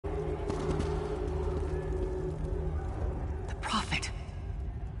Prophet.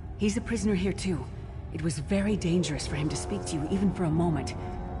 He's a prisoner here too. It was very dangerous for him to speak to you even for a moment.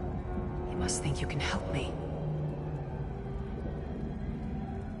 You must think you can help me.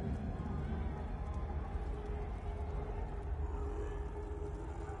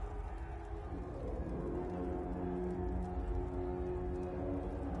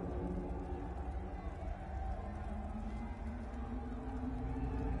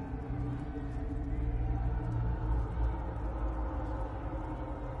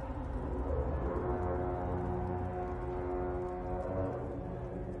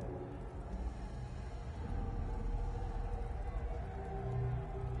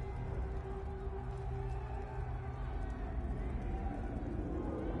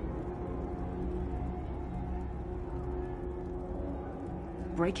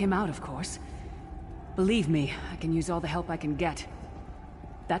 Break him out, of course. Believe me, I can use all the help I can get.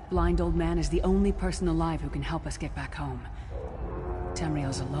 That blind old man is the only person alive who can help us get back home.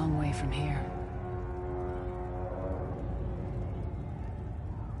 Tamriel's a long way from here.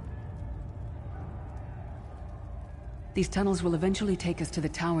 These tunnels will eventually take us to the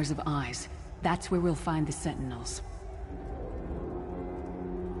Towers of Eyes. That's where we'll find the Sentinels.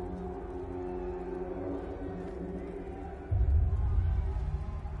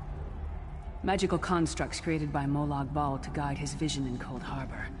 Magical constructs created by Molag Bal to guide his vision in Cold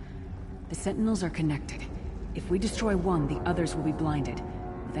Harbor. The Sentinels are connected. If we destroy one, the others will be blinded.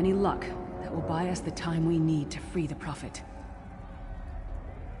 With any luck, that will buy us the time we need to free the Prophet.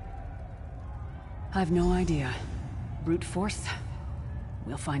 I've no idea. Brute force?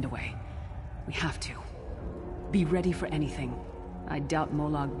 We'll find a way. We have to. Be ready for anything. I doubt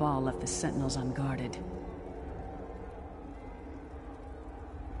Molag Bal left the Sentinels unguarded.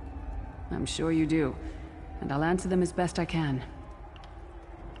 I'm sure you do, and I'll answer them as best I can.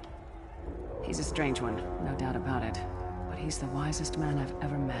 He's a strange one, no doubt about it, but he's the wisest man I've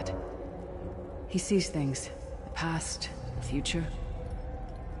ever met. He sees things, the past, the future.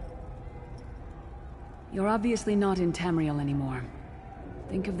 You're obviously not in Tamriel anymore.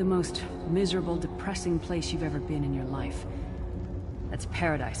 Think of the most miserable, depressing place you've ever been in your life. That's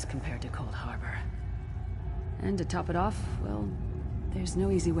paradise compared to Cold Harbor. And to top it off, well, there's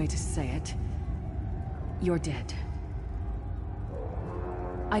no easy way to say it. You're dead.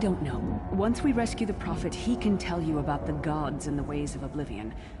 I don't know. Once we rescue the Prophet, he can tell you about the gods and the ways of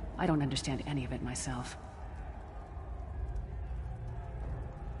Oblivion. I don't understand any of it myself.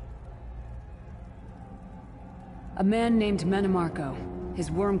 A man named Mannimarco.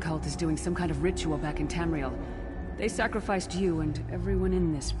 His worm cult is doing some kind of ritual back in Tamriel. They sacrificed you and everyone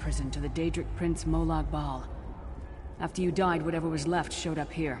in this prison to the Daedric Prince Molag Bal. After you died, whatever was left showed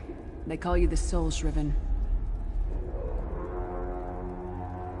up here. They call you the Soul Shriven.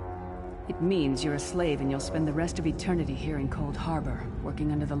 It means you're a slave and you'll spend the rest of eternity here in Cold Harbor,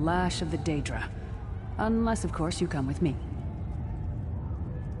 working under the lash of the Daedra. Unless, of course, you come with me.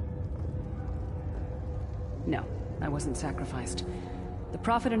 No, I wasn't sacrificed. The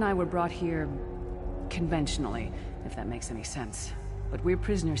Prophet and I were brought here conventionally, if that makes any sense. But we're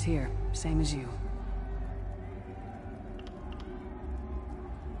prisoners here, same as you.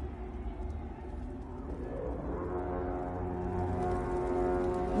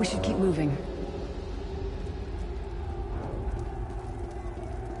 We should keep moving.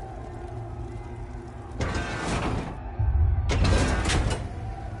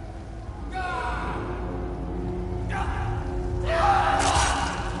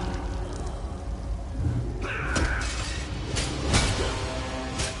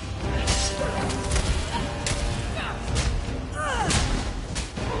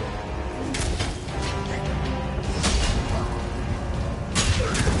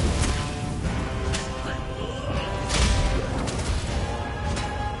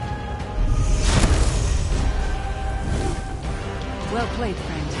 Well played,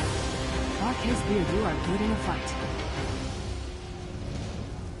 friend. Mark Hesbeard, you are good in a fight.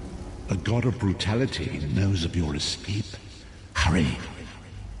 The god of brutality knows of your escape. Hurry.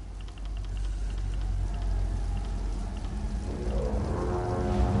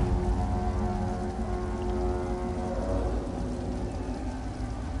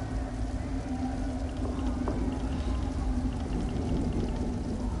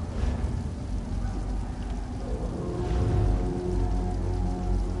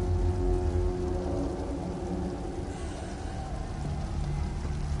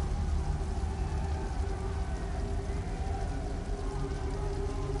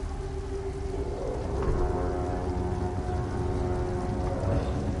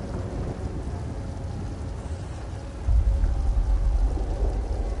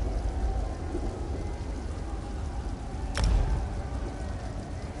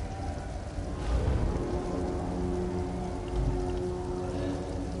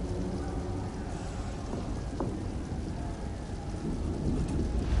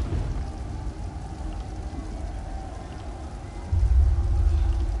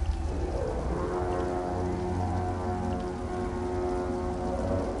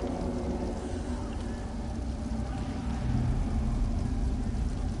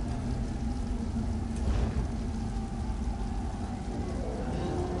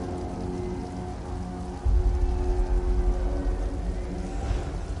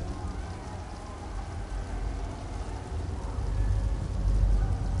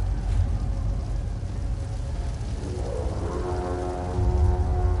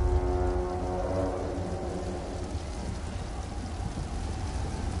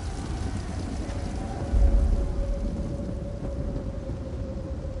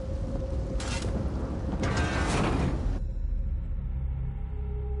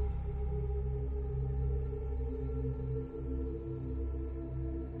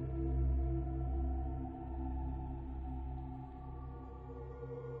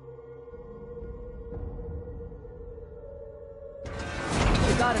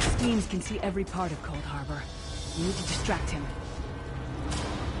 fiends can see every part of Cold Harbor. We need to distract him.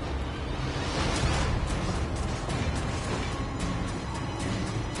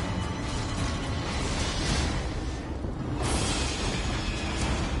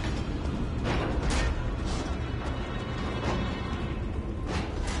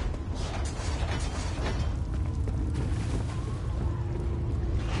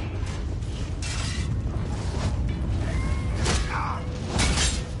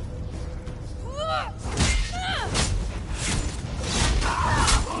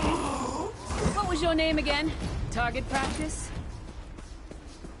 Your name again? Target practice?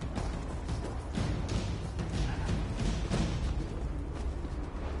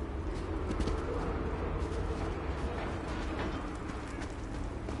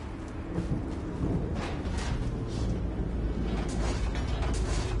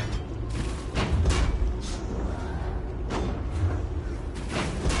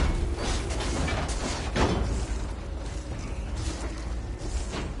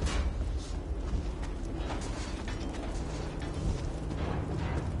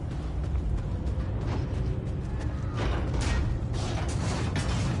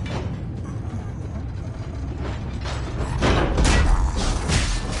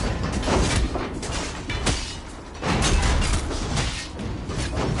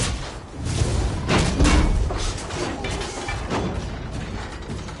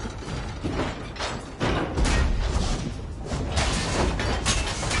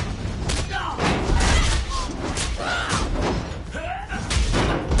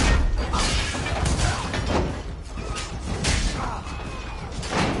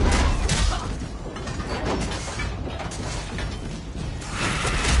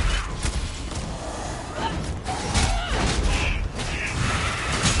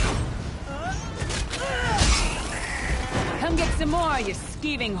 Some more, you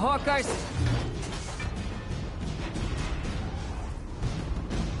skeeving hawkers!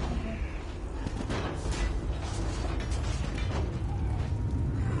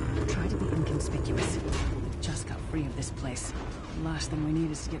 Try to be inconspicuous. Just got free of this place. The last thing we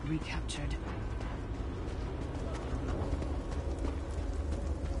need is to get recaptured.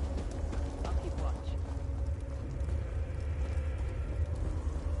 I'll keep watch.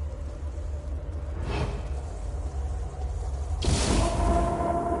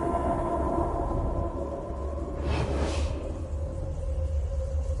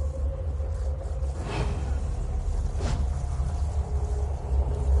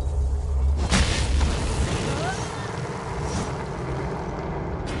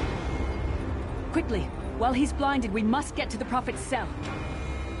 Quickly! While he's blinded, we must get to the Prophet's cell.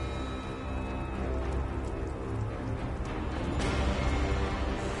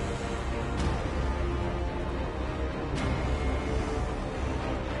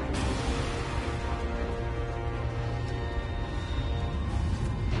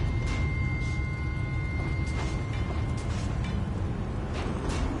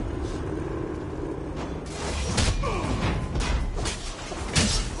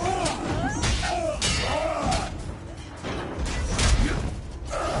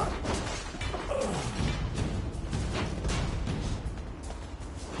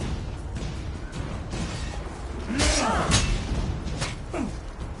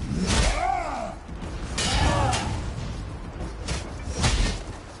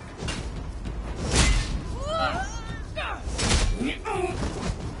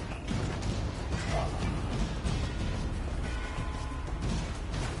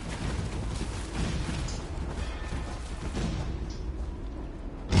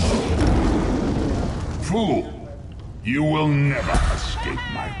 Fool! You will never escape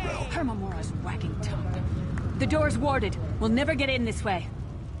my realm. Hermamora's wagging tongue. The door's warded. We'll never get in this way.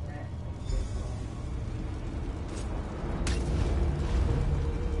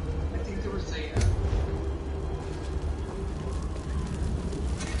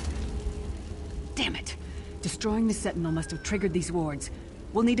 Damn it! Destroying the Sentinel must have triggered these wards.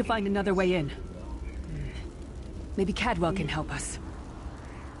 We'll need to find another way in. Maybe Cadwell can help us.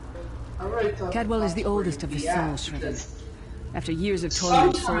 Cadwell is the oldest of the Soul Shriven. After years of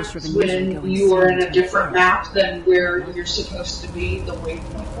toil, Soul Shriven when you are in a different map than where you're supposed to be, the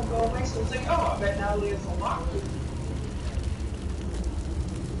waypoint will go away. So it's like, oh, I bet Natalie's unlocked.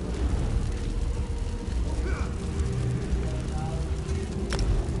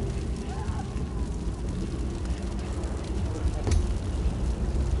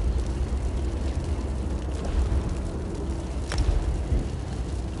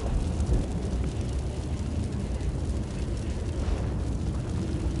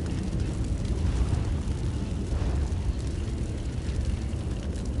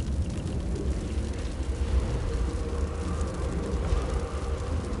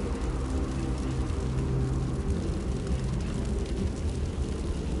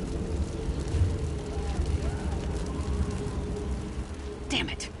 Damn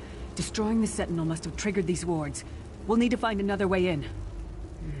it. Destroying the Sentinel must have triggered these wards. We'll need to find another way in.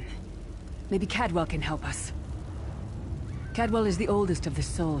 Maybe Cadwell can help us. Cadwell is the oldest of the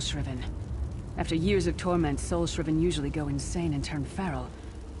Soul Shriven. After years of torment, Soul Shriven usually go insane and turn feral.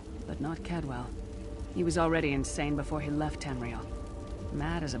 But not Cadwell. He was already insane before he left Tamriel.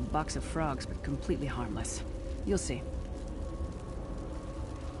 Mad as a box of frogs, but completely harmless. You'll see.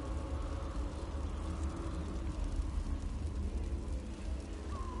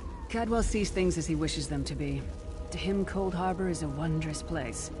 Cadwell sees things as he wishes them to be. To him, Cold Harbor is a wondrous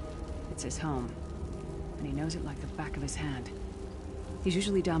place. It's his home. And he knows it like the back of his hand. He's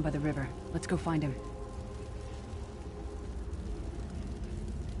usually down by the river. Let's go find him.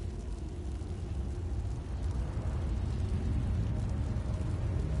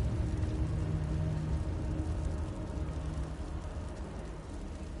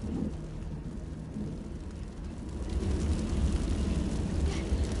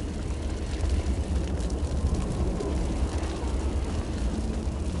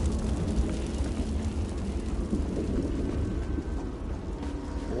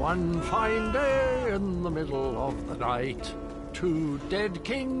 One fine day in the middle of the night, two dead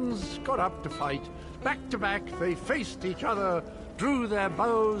kings got up to fight. Back to back they faced each other, drew their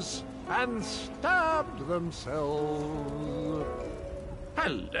bows, and stabbed themselves.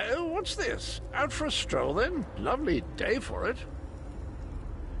 Hello, what's this? Out for a stroll then? Lovely day for it.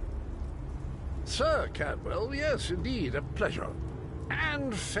 Sir Cadwell, yes, indeed, a pleasure.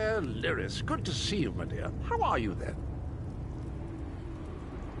 And fair Lyris, good to see you, my dear. How are you then?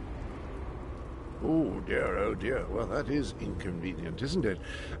 Oh dear, well that is inconvenient, isn't it?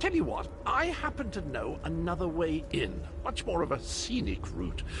 Tell you what, I happen to know another way in. Much more of a scenic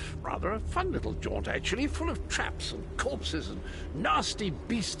route. Rather a fun little jaunt, actually, full of traps and corpses and nasty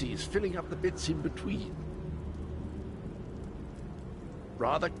beasties filling up the bits in between.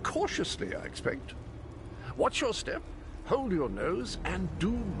 Rather cautiously, I expect. Watch your step, hold your nose, and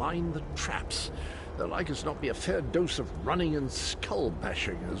do mind the traps. There'll like as not be a fair dose of running and skull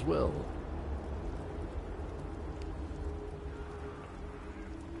bashing as well.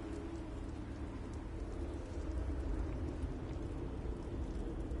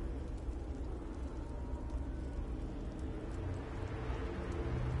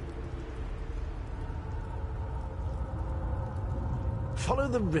 Follow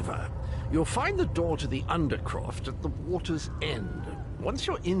the river. You'll find the door to the Undercroft at the water's end. Once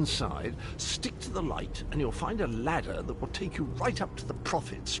you're inside, stick to the light and you'll find a ladder that will take you right up to the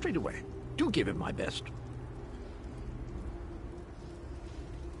Prophet straight away. Do give him my best.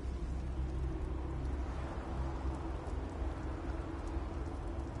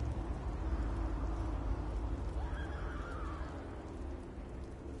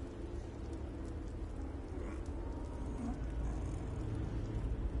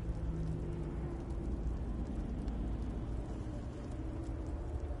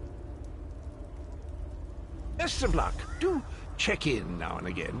 Best of luck. Do check in now and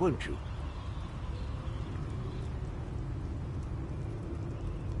again, won't you?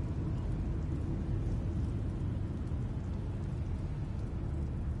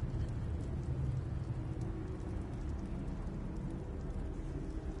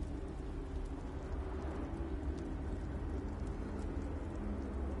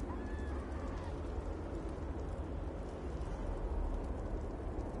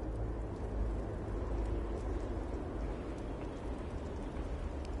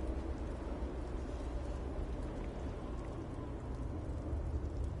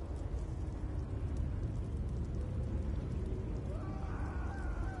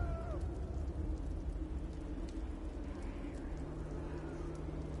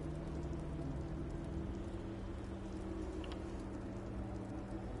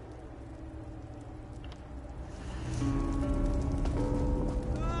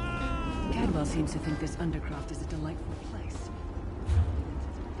 Cadwell seems to think this Undercroft is a delightful place.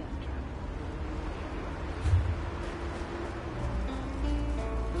 It's a death trap.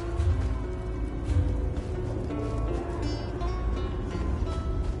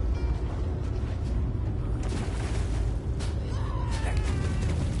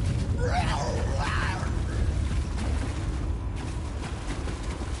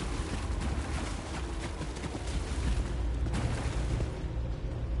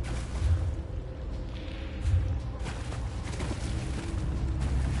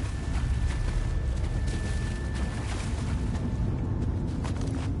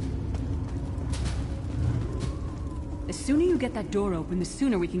 The sooner you get that door open, the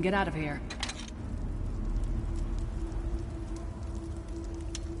sooner we can get out of here.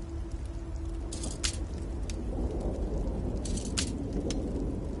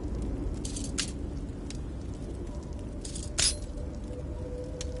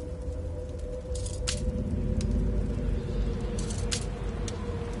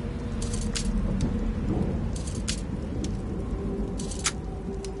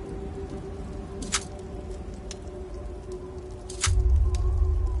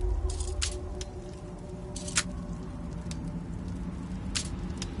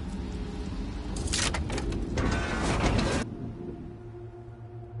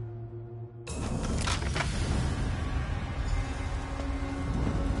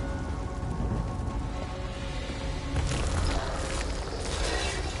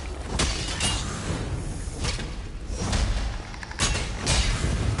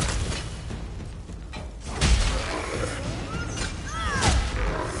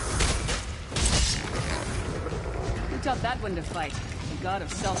 How's that one to fight? The god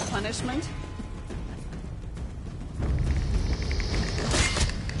of self-punishment?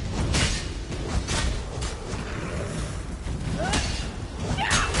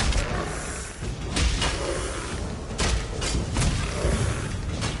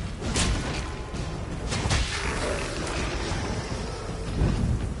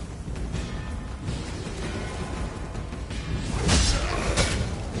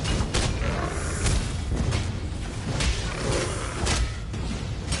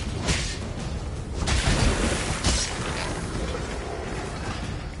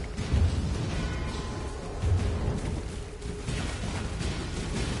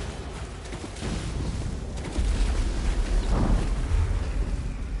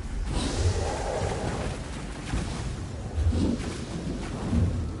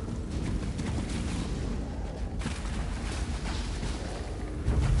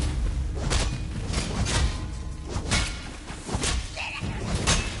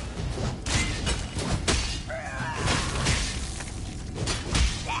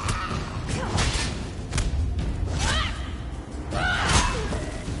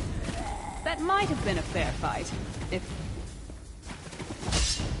 Might have been a fair fight, if...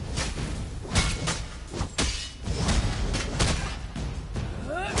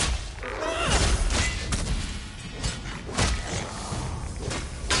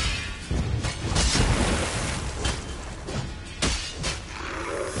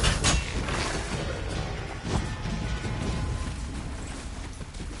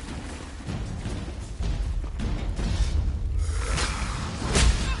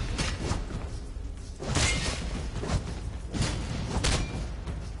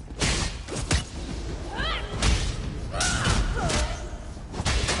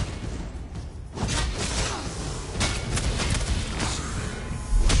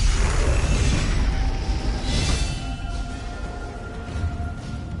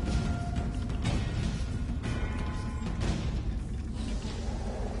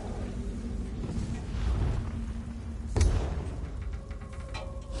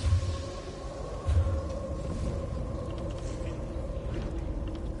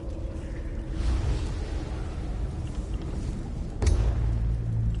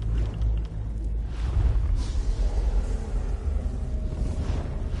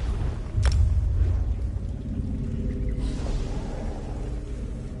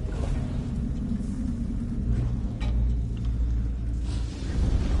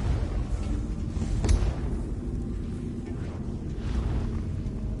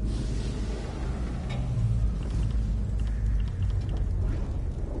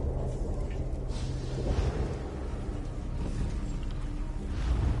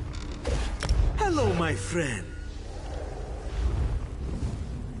 Hello, my friend.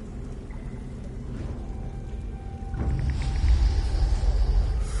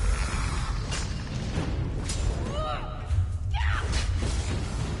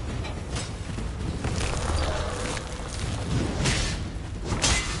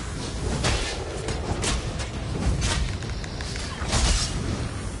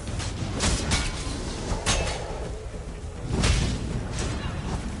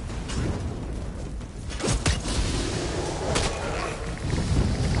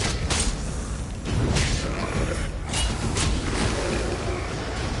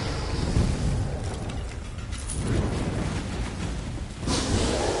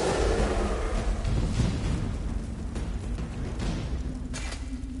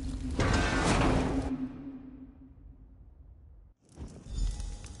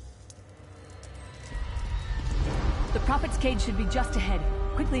 The Prophet's Cage should be just ahead.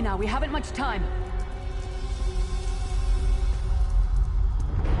 Quickly now, we haven't much time.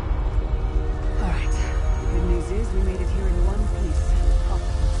 Alright. The good news is we made it here in one piece. The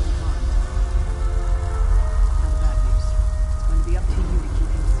Prophet was unharmed. Now the bad news. It's going to be up to you to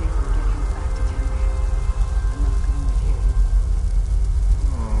keep him safe and get him back to Tamriel. I'm not going with him.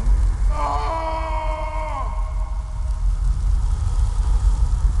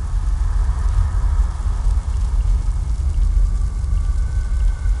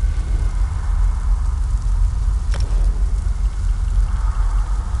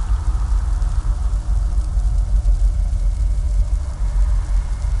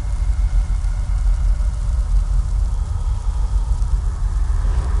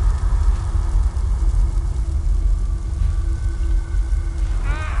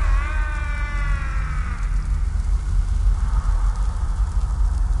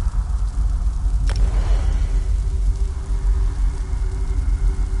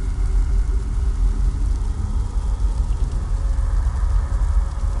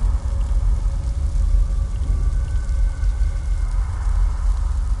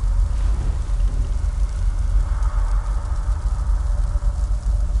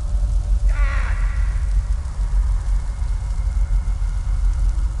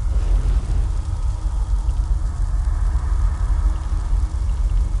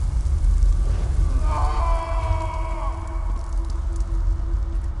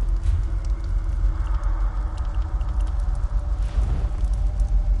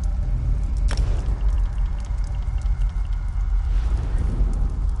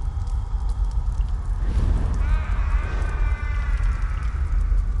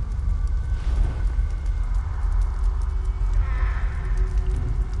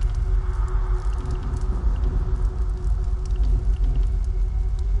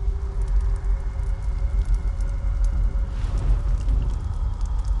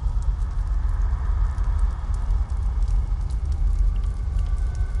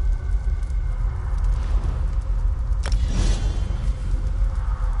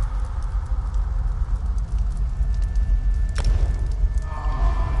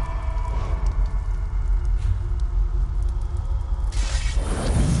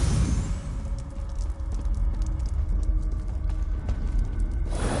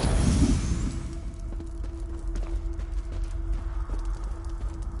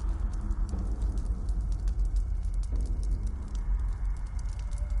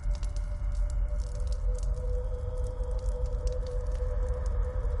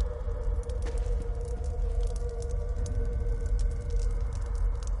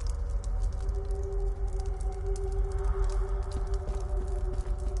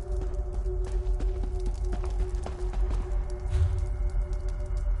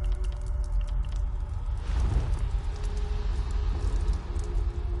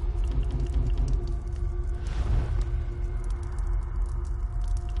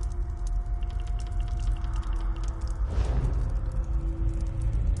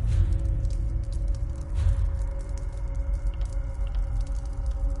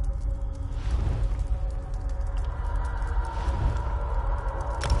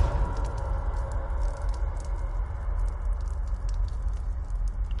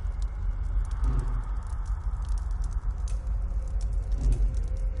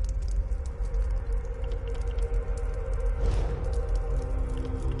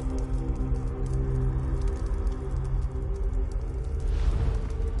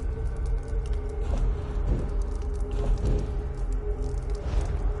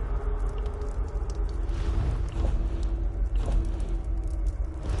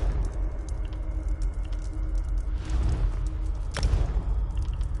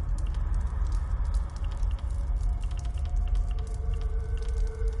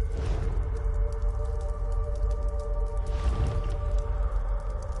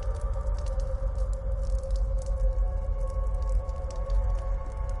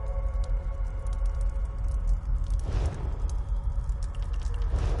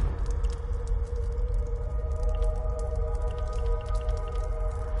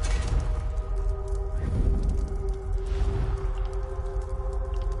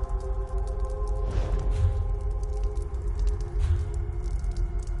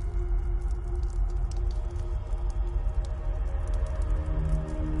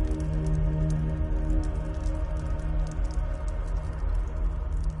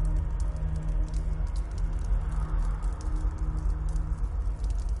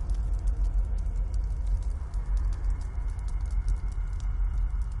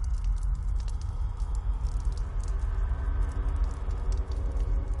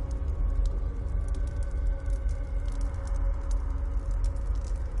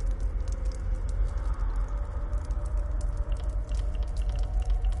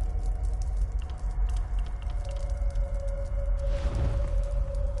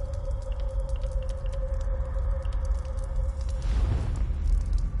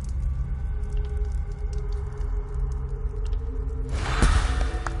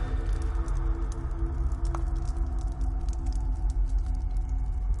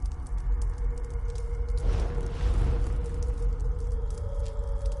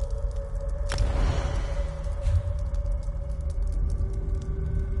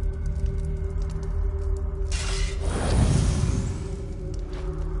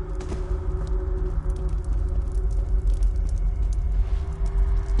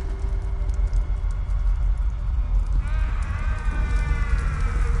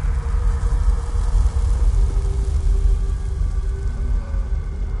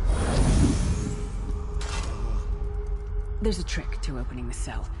 There's a trick to opening the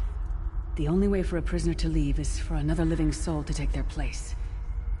cell. The only way for a prisoner to leave is for another living soul to take their place.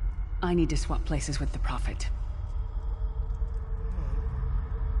 I need to swap places with the Prophet.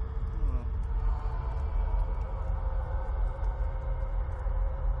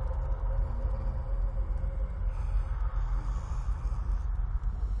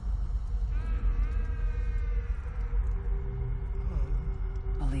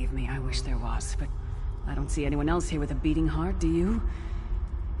 Believe me, I wish there was, but I don't see anyone else here with a beating heart, do you?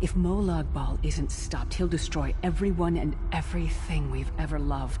 If Molag Bal isn't stopped, he'll destroy everyone and everything we've ever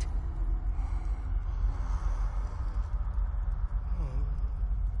loved.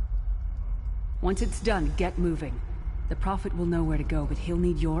 Once it's done, get moving. The Prophet will know where to go, but he'll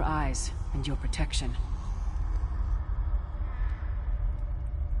need your eyes and your protection.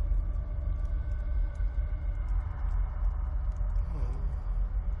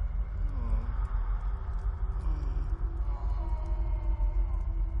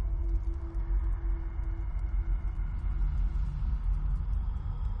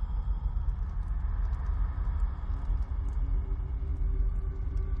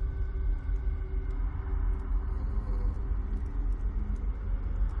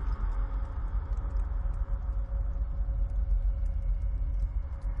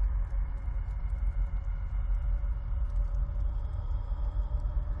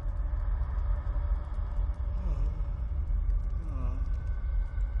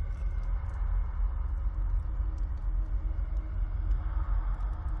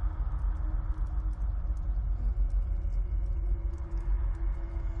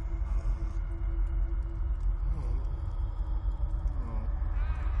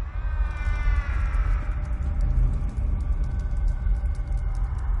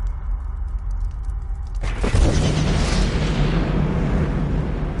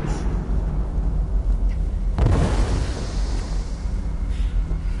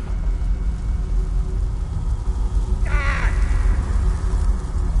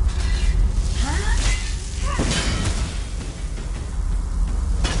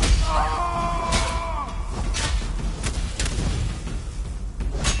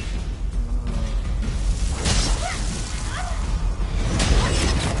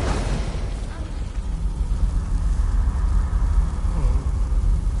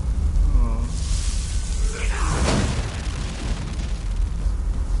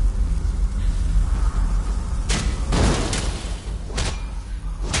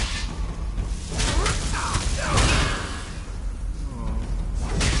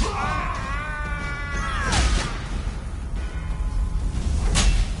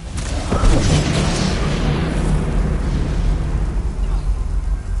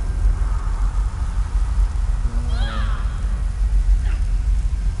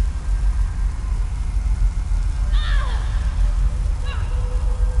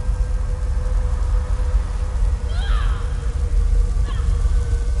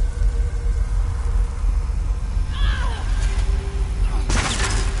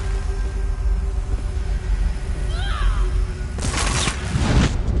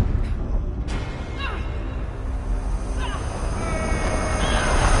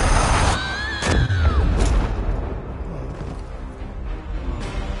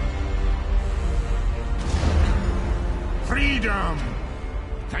 Freedom!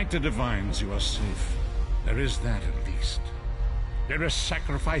 Thank the Divines you are safe. There is that at least. Lyra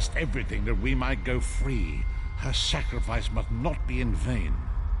sacrificed everything that we might go free. Her sacrifice must not be in vain.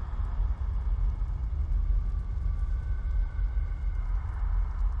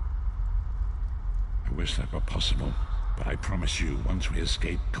 I wish that were possible, but I promise you, once we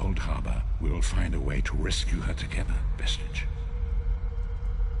escape Cold Harbor, we will find a way to rescue her together, Vestige.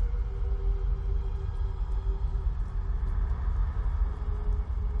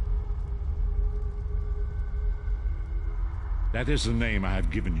 That is the name I have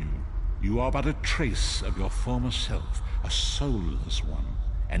given you. You are but a trace of your former self, a soulless one,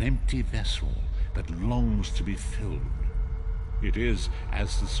 an empty vessel that longs to be filled. It is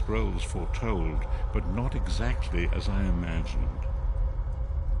as the scrolls foretold, but not exactly as I imagined.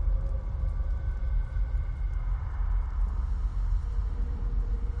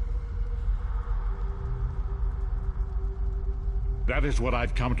 That is what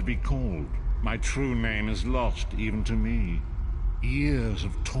I've come to be called. My true name is lost even to me. Years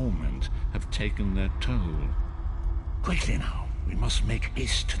of torment have taken their toll. Quickly now, we must make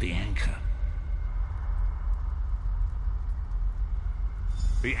haste to the anchor.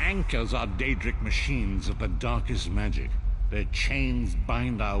 The anchors are Daedric machines of the darkest magic. Their chains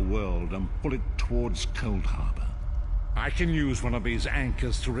bind our world and pull it towards Cold Harbor. I can use one of these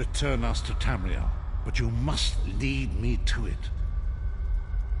anchors to return us to Tamriel. but you must lead me to it.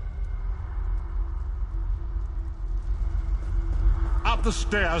 Up the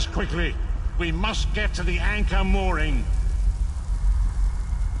stairs, quickly! We must get to the anchor mooring.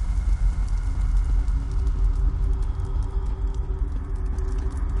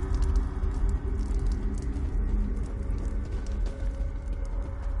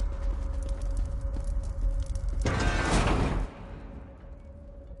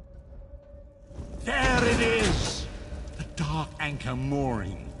 There it is! The dark anchor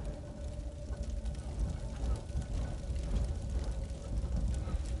mooring.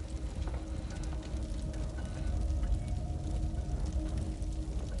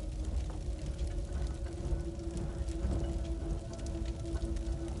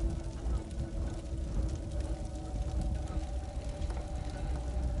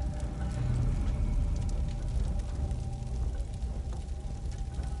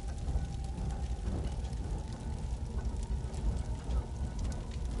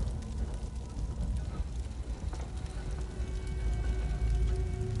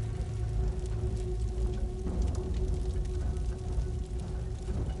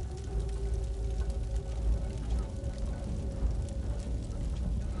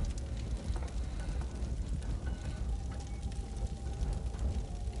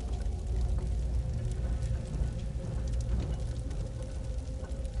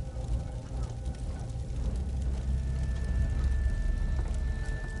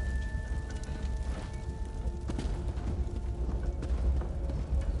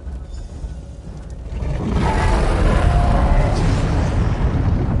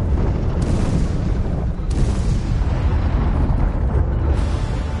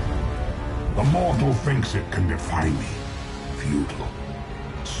 Mortal thinks it can defy me. Futile.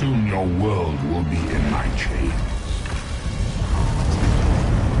 Soon your world will be in my chains.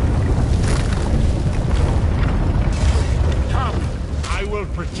 Come! I will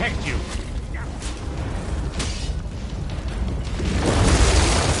protect you!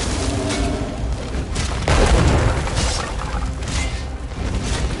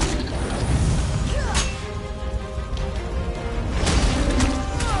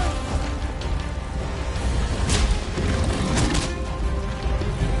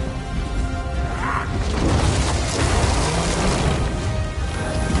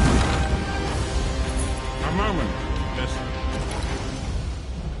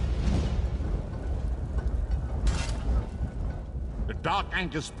 Dark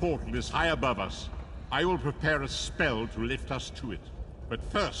Anchor's portal is high above us. I will prepare a spell to lift us to it. But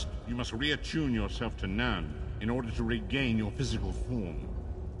first, you must reattune yourself to Nirn in order to regain your physical form.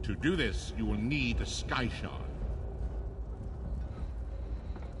 To do this, you will need a Sky Shard.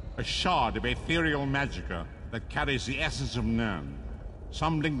 A shard of ethereal magicka that carries the essence of Nirn.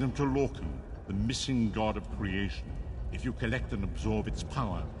 Some link them to Lorkhan, the missing god of creation. If you collect and absorb its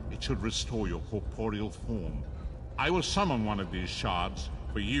power, it should restore your corporeal form. I will summon one of these shards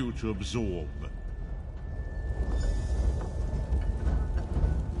for you to absorb.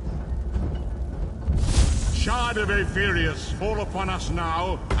 Shard of Aetherius, fall upon us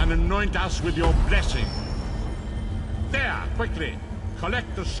now and anoint us with your blessing. There, quickly,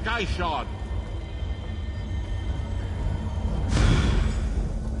 collect the Sky Shard.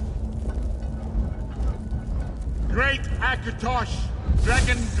 Great Akatosh,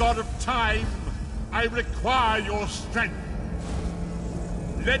 dragon god of time, I require your strength.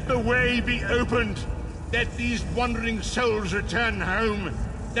 Let the way be opened. Let these wandering souls return home.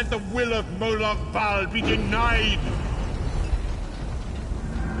 Let the will of Molag Bal be denied.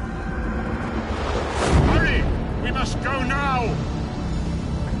 Hurry! We must go now!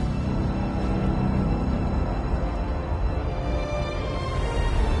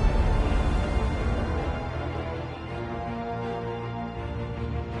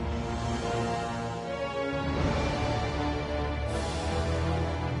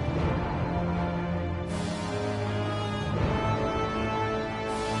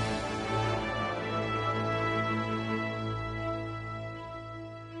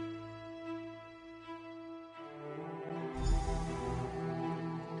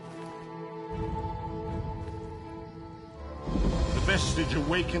 The vestige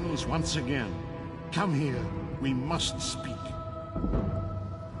awakens once again. Come here. We must speak.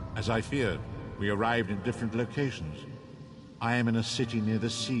 As I feared, we arrived in different locations. I am in a city near the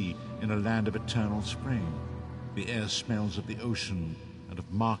sea, in a land of eternal spring. The air smells of the ocean and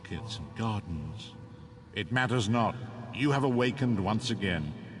of markets and gardens. It matters not. You have awakened once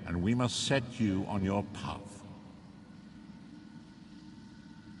again, and we must set you on your path.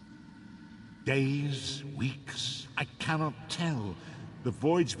 Days, weeks, I cannot tell. The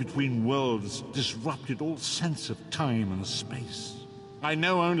voids between worlds disrupted all sense of time and space. I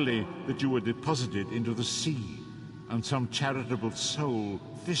know only that you were deposited into the sea, and some charitable soul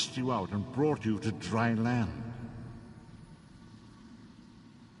fished you out and brought you to dry land.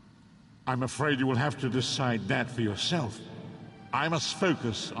 I'm afraid you will have to decide that for yourself. I must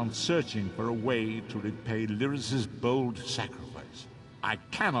focus on searching for a way to repay Lyris's bold sacrifice. I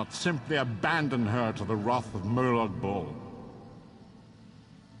cannot simply abandon her to the wrath of Molag Bal.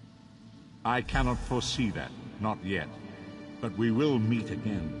 I cannot foresee that, not yet. But we will meet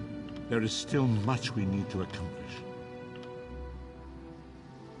again. There is still much we need to accomplish.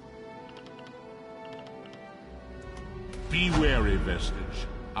 Be wary, Vestige.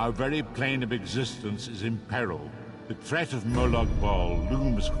 Our very plane of existence is in peril. The threat of Molag Bal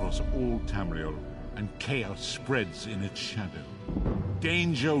looms across all Tamriel, and chaos spreads in its shadow.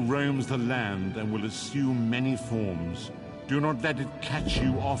 Danger roams the land and will assume many forms. Do not let it catch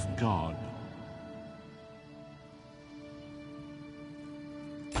you off guard.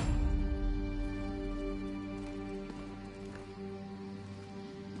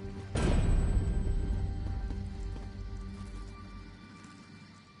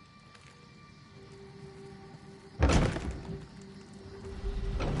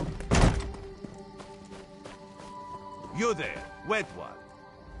 You there, wet one.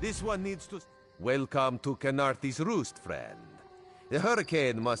 This one needs to... Welcome to Khenarthi's Roost, friend. The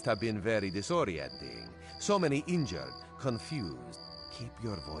hurricane must have been very disorienting. So many injured, confused. Keep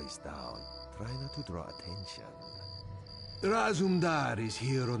your voice down. Try not to draw attention. Razumdar is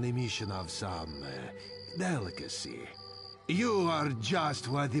here on a mission of some delicacy. You are just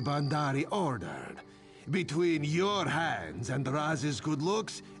what the Bandari ordered. Between your hands and Raz's good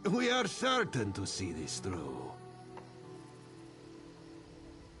looks, we are certain to see this through.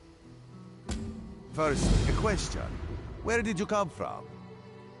 First, a question. Where did you come from?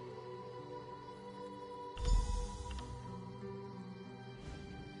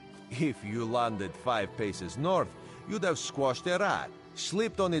 If you landed 5 paces north, you'd have squashed a rat,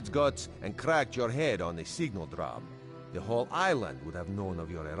 slipped on its guts, and cracked your head on a signal drum. The whole island would have known of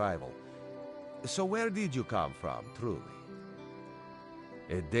your arrival. So where did you come from, truly?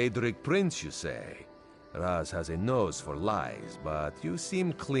 A Daedric prince, you say? Raz has a nose for lies, but you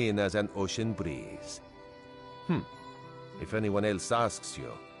seem clean as an ocean breeze. If anyone else asks you,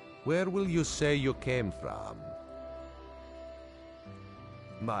 where will you say you came from?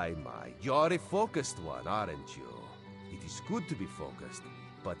 My, you're a focused one, aren't you? It is good to be focused,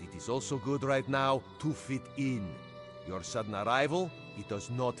 but it is also good right now to fit in. Your sudden arrival, it does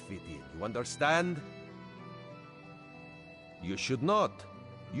not fit in, you understand? You should not.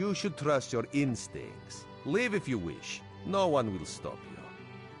 You should trust your instincts. Leave if you wish. No one will stop you.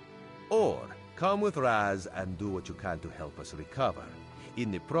 Or, come with Raz and do what you can to help us recover. In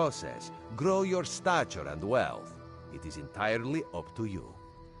the process, grow your stature and wealth. It is entirely up to you.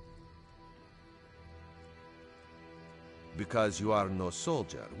 Because you are no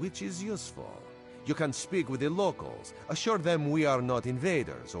soldier, which is useful. You can speak with the locals, assure them we are not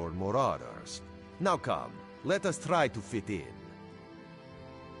invaders or marauders. Now come, let us try to fit in.